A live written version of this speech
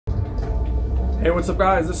Hey, what's up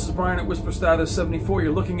guys? This is Brian at Whisper Status 74.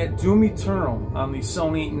 You're looking at Doom Eternal on the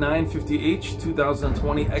Sony 950H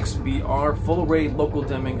 2020 XBR full array local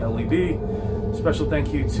dimming LED. Special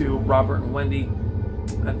thank you to Robert and Wendy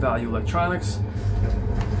at Value Electronics.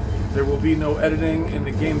 There will be no editing in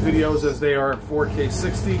the game videos as they are 4K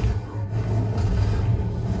 60.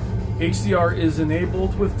 HDR is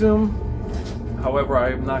enabled with Doom. However,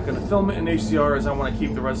 I am not going to film it in HDR as I want to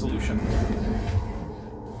keep the resolution.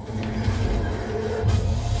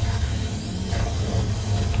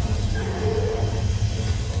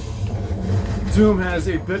 Doom has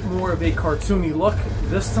a bit more of a cartoony look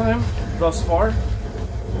this time, thus far.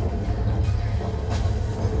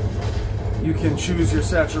 You can choose your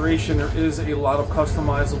saturation. There is a lot of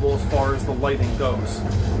customizable as far as the lighting goes.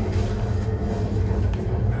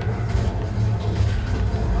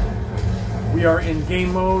 We are in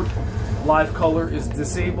game mode. Live color is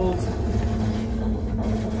disabled,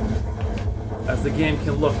 as the game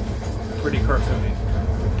can look pretty cartoony.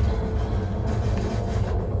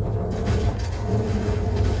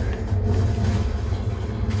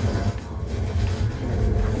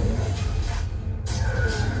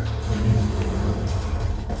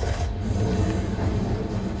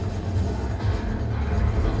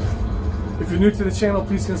 If you're new to the channel,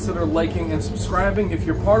 please consider liking and subscribing. If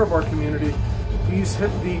you're part of our community, please hit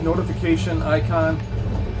the notification icon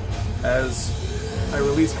as I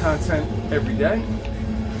release content every day.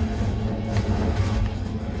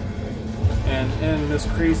 And in this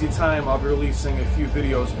crazy time, I'll be releasing a few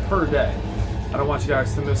videos per day. I don't want you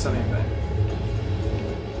guys to miss anything.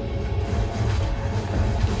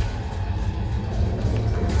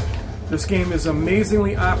 This game is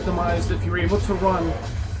amazingly optimized. If you're able to run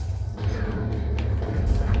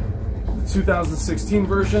 2016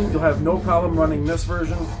 version, you'll have no problem running this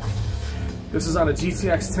version. This is on a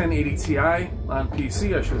GTX 1080 Ti on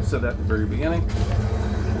PC. I should have said that at the very beginning.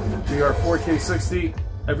 We are 4K 60.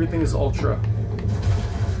 Everything is ultra.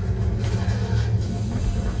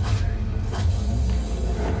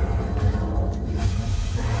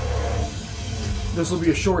 This will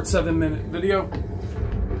be a short 7-minute video.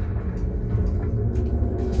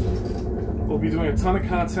 We'll be doing a ton of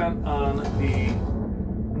content on the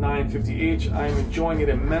 950H. I am enjoying it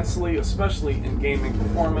immensely, especially in gaming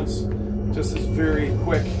performance. Just is very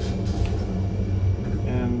quick,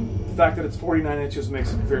 and the fact that it's 49 inches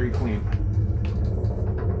makes it very clean.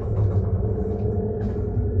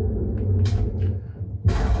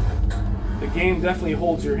 The game definitely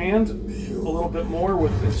holds your hand a little bit more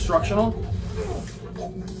with instructional.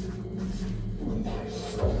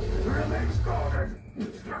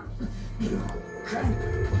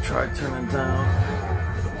 We'll try turning down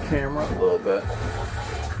camera a little bit.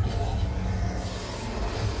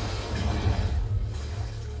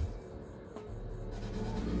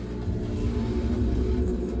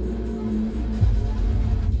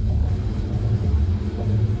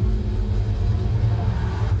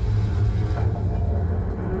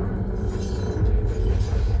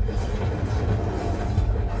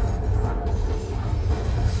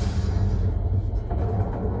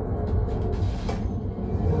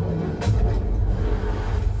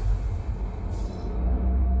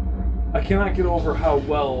 I cannot get over how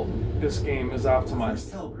well this game is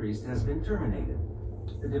optimized. Hell Priest has been terminated.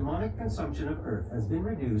 The demonic consumption of Earth has been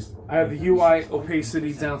reduced. I have the UI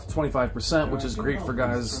opacity down to 25%, which is great for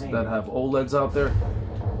guys that have OLEDs out there.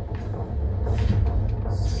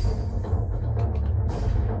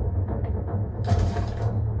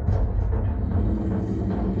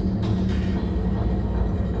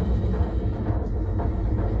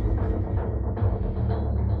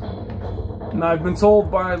 Now, I've been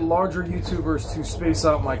told by larger YouTubers to space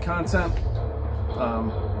out my content.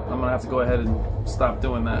 I'm gonna have to go ahead and stop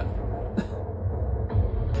doing that.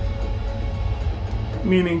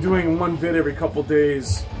 Meaning doing one vid every couple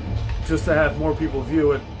days just to have more people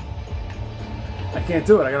view it. I can't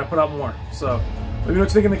do it, I gotta put out more. So let me know what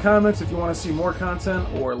you think in the comments. If you wanna see more content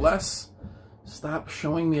or less, stop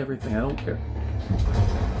showing me everything, I don't care.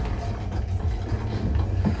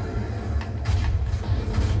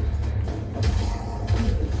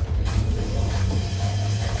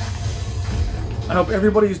 I hope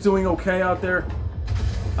everybody's doing okay out there.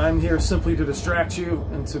 I'm here simply to distract you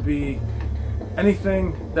and to be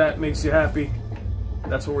anything that makes you happy.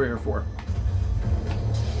 That's what we're here for.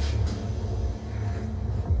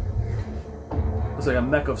 Looks like a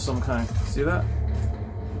mech of some kind. See that?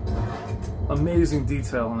 Amazing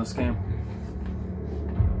detail in this game.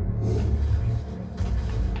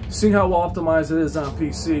 Seeing how well optimized it is on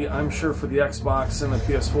PC, I'm sure for the Xbox and the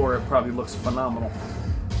PS4 it probably looks phenomenal.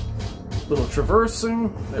 Little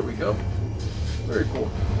traversing, there we go. Very cool.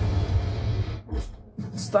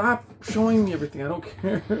 Stop showing me everything. I don't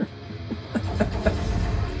care.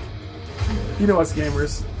 You know us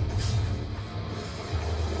gamers.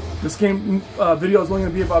 This game video is only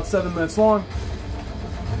going to be about 7 minutes long.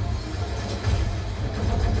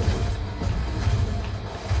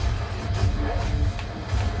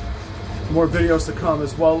 More videos to come,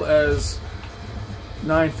 as well as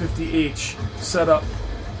 950H setup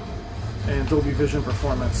and Dolby Vision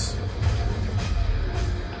performance.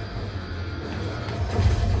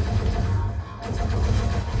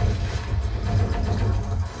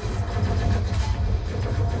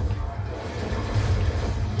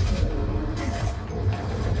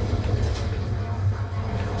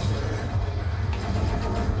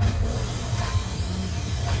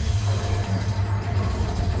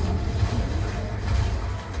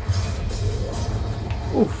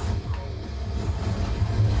 Oof.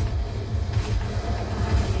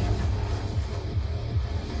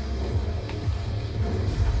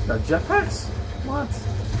 Got jetpacks? What?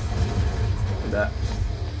 Look at that.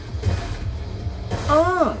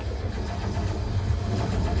 Ah!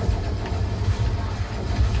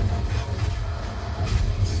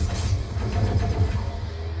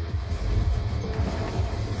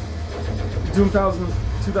 Doom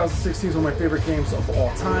 2016 is one of my favorite games of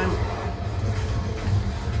all time.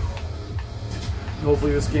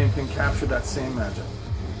 Hopefully this game can capture that same magic.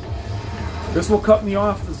 This will cut me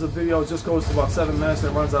off as the video just goes to about 7 minutes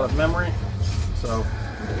and it runs out of memory. So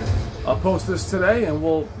I'll post this today and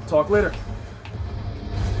we'll talk later.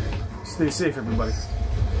 Stay safe, everybody.